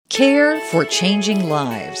Care for Changing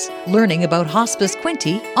Lives. Learning about Hospice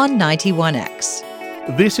Quinte on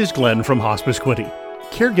 91X. This is Glenn from Hospice Quinte.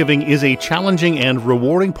 Caregiving is a challenging and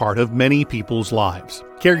rewarding part of many people's lives.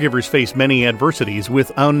 Caregivers face many adversities,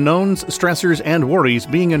 with unknowns, stressors, and worries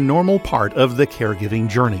being a normal part of the caregiving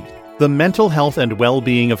journey. The mental health and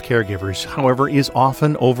well-being of caregivers, however, is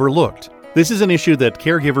often overlooked. This is an issue that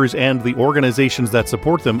caregivers and the organizations that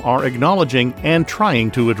support them are acknowledging and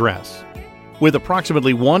trying to address. With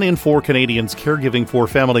approximately 1 in 4 Canadians caregiving for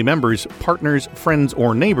family members, partners, friends,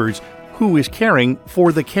 or neighbors, who is caring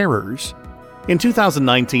for the carers? In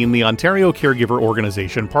 2019, the Ontario Caregiver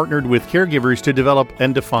Organization partnered with caregivers to develop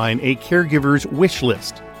and define a caregiver's wish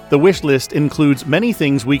list. The wish list includes many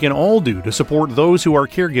things we can all do to support those who are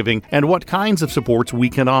caregiving and what kinds of supports we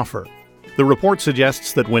can offer. The report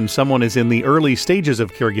suggests that when someone is in the early stages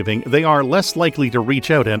of caregiving, they are less likely to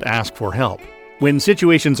reach out and ask for help. When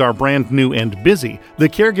situations are brand new and busy, the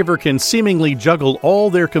caregiver can seemingly juggle all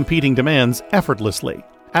their competing demands effortlessly.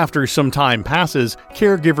 After some time passes,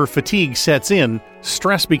 caregiver fatigue sets in,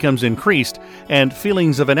 stress becomes increased, and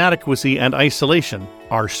feelings of inadequacy and isolation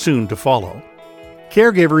are soon to follow.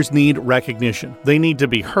 Caregivers need recognition. They need to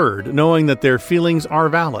be heard, knowing that their feelings are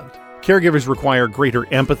valid. Caregivers require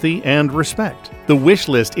greater empathy and respect. The wish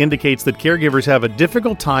list indicates that caregivers have a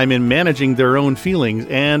difficult time in managing their own feelings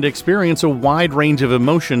and experience a wide range of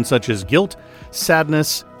emotions such as guilt,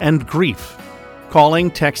 sadness, and grief. Calling,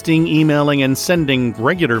 texting, emailing, and sending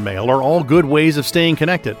regular mail are all good ways of staying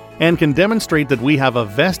connected and can demonstrate that we have a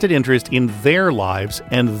vested interest in their lives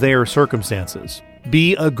and their circumstances.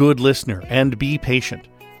 Be a good listener and be patient.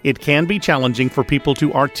 It can be challenging for people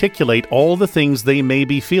to articulate all the things they may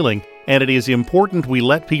be feeling, and it is important we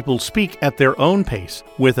let people speak at their own pace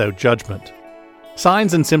without judgment.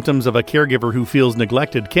 Signs and symptoms of a caregiver who feels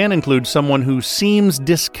neglected can include someone who seems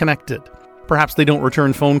disconnected. Perhaps they don't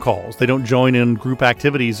return phone calls, they don't join in group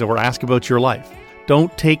activities or ask about your life.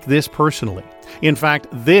 Don't take this personally. In fact,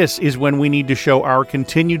 this is when we need to show our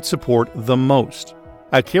continued support the most.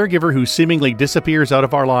 A caregiver who seemingly disappears out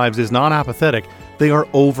of our lives is not apathetic, they are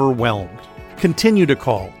overwhelmed. Continue to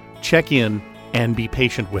call, check in, and be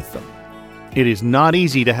patient with them. It is not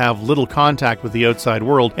easy to have little contact with the outside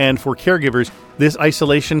world, and for caregivers, this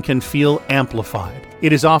isolation can feel amplified.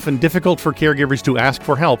 It is often difficult for caregivers to ask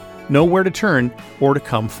for help, know where to turn, or to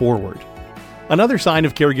come forward. Another sign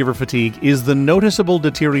of caregiver fatigue is the noticeable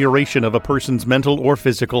deterioration of a person's mental or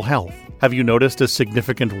physical health. Have you noticed a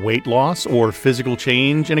significant weight loss or physical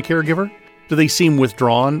change in a caregiver? Do they seem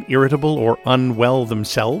withdrawn, irritable, or unwell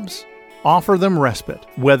themselves? Offer them respite,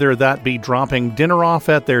 whether that be dropping dinner off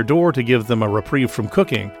at their door to give them a reprieve from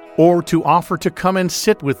cooking, or to offer to come and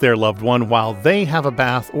sit with their loved one while they have a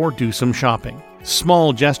bath or do some shopping.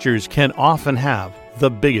 Small gestures can often have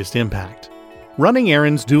the biggest impact. Running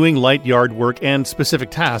errands, doing light yard work, and specific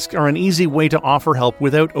tasks are an easy way to offer help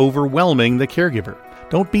without overwhelming the caregiver.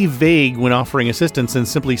 Don't be vague when offering assistance and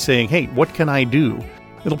simply saying, "Hey, what can I do?"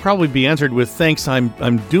 It'll probably be answered with, "Thanks,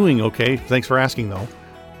 I'm doing okay. Thanks for asking though."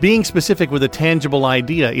 Being specific with a tangible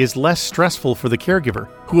idea is less stressful for the caregiver,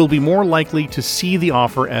 who will be more likely to see the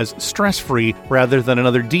offer as stress-free rather than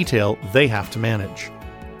another detail they have to manage.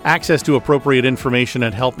 Access to appropriate information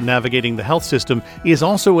and help navigating the health system is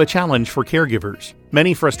also a challenge for caregivers.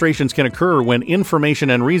 Many frustrations can occur when information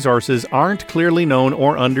and resources aren't clearly known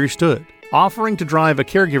or understood. Offering to drive a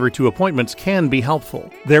caregiver to appointments can be helpful.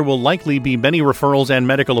 There will likely be many referrals and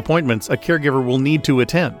medical appointments a caregiver will need to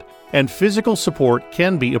attend, and physical support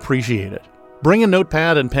can be appreciated. Bring a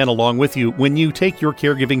notepad and pen along with you when you take your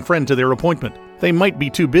caregiving friend to their appointment. They might be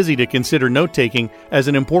too busy to consider note-taking as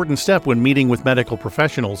an important step when meeting with medical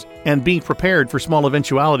professionals, and being prepared for small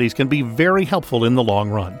eventualities can be very helpful in the long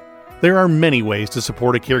run. There are many ways to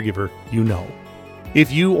support a caregiver you know.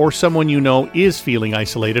 If you or someone you know is feeling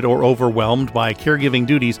isolated or overwhelmed by caregiving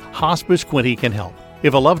duties, Hospice Quinte can help.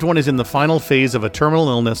 If a loved one is in the final phase of a terminal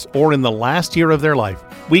illness or in the last year of their life,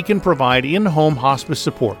 we can provide in-home hospice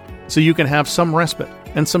support so you can have some respite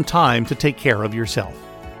and some time to take care of yourself.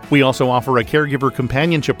 We also offer a caregiver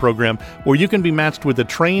companionship program where you can be matched with a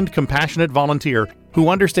trained, compassionate volunteer who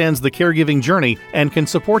understands the caregiving journey and can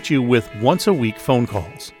support you with once-a-week phone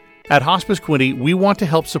calls. At Hospice Quinte, we want to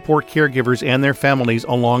help support caregivers and their families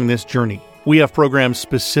along this journey. We have programs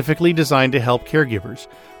specifically designed to help caregivers.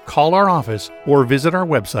 Call our office or visit our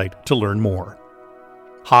website to learn more.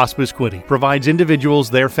 Hospice Quinte provides individuals,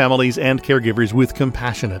 their families, and caregivers with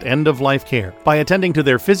compassionate end-of-life care by attending to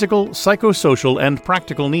their physical, psychosocial, and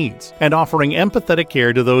practical needs, and offering empathetic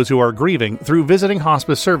care to those who are grieving through visiting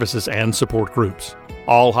hospice services and support groups.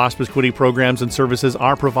 All Hospice Quinte programs and services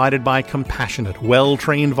are provided by compassionate,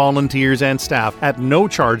 well-trained volunteers and staff at no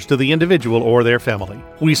charge to the individual or their family.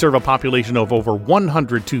 We serve a population of over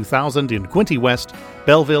 102,000 in Quinte West,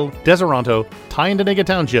 Belleville, Deseronto, Tyendinaga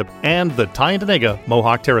Township, and the Tyendinaga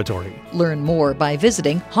Mohawk Territory. Learn more by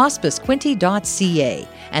visiting hospicequinte.ca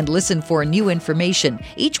and listen for new information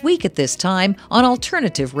each week at this time on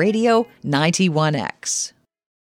Alternative Radio 91X.